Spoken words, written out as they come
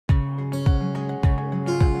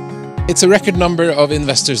It's a record number of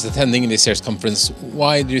investors attending this year's conference.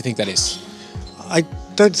 Why do you think that is? I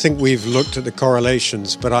don't think we've looked at the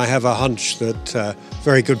correlations, but I have a hunch that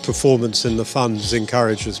very good performance in the funds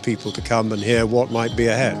encourages people to come and hear what might be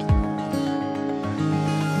ahead.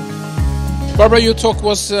 Barbara, your talk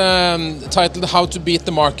was titled How to Beat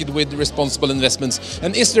the Market with Responsible Investments.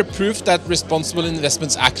 And is there proof that responsible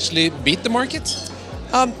investments actually beat the market?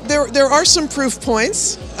 There are some proof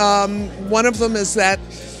points. One of them is that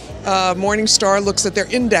Morningstar looks at their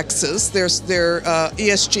indexes, their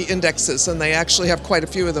ESG indexes, and they actually have quite a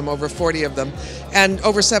few of them, over 40 of them. And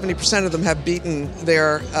over 70% of them have beaten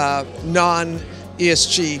their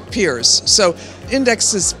non-ESG peers. So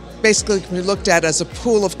indexes basically can be looked at as a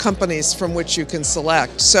pool of companies from which you can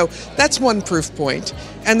select. So that's one proof point.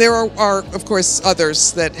 And there are of course,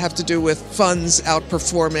 others that have to do with funds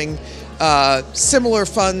outperforming similar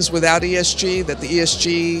funds without ESG, that the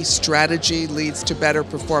ESG strategy leads to better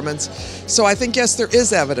performance. So I think, yes, there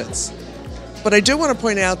is evidence. But I do want to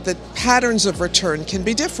point out that patterns of return can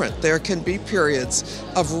be different. There can be periods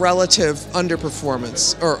of relative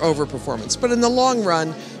underperformance or overperformance. But in the long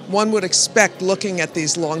run, one would expect, looking at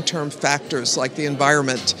these long-term factors like the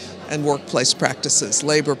environment and workplace practices,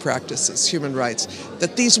 labor practices, human rights,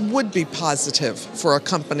 that these would be positive for a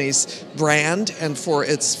company's brand and for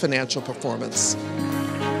its financial performance.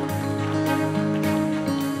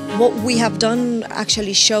 What we have done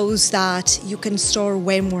actually shows that you can store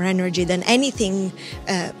way more energy than anything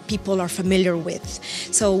people are familiar with.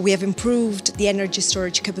 So we have improved the energy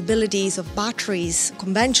storage capabilities of batteries,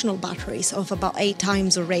 conventional batteries, of about 8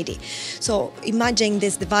 times already. So imagine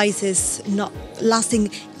these devices not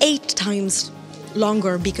lasting 8 times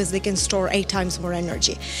longer because they can store 8 times more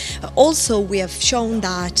energy. Also, we have shown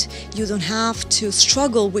that you don't have to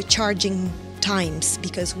struggle with charging times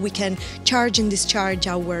because we can charge and discharge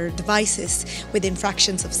our devices within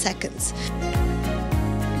fractions of seconds.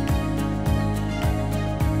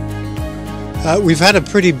 We've had a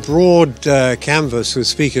pretty broad canvas with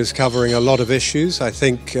speakers covering a lot of issues. I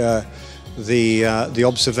think the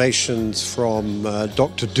observations from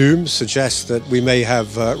Dr. Doom suggest that we may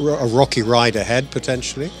have a rocky ride ahead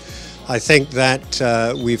potentially. I think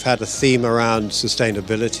that we've had a theme around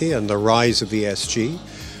sustainability and the rise of ESG.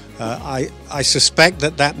 I suspect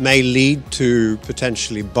that may lead to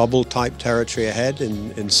potentially bubble-type territory ahead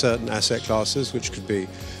in certain asset classes, which could be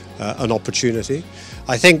an opportunity.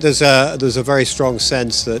 I think there's a very strong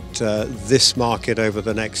sense that this market over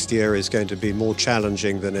the next year is going to be more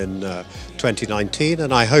challenging than in 2019,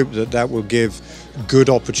 and I hope that will give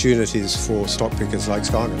good opportunities for stock pickers like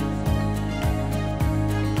SKAGENs.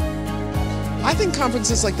 I think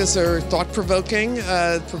conferences like this are thought-provoking,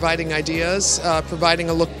 providing ideas, providing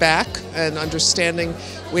a look back and understanding.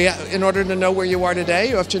 In order to know where you are today,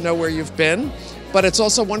 you have to know where you've been. But it's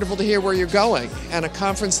also wonderful to hear where you're going. And a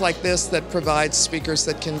conference like this that provides speakers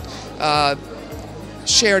that can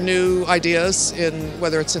share new ideas,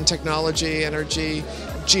 whether it's in technology, energy,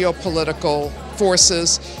 geopolitical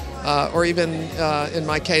forces, or even, in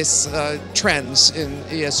my case, trends in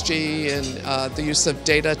ESG and the use of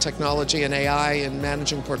data, technology, and AI in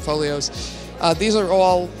managing portfolios. These are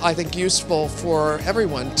all, I think, useful for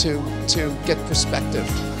everyone to get perspective.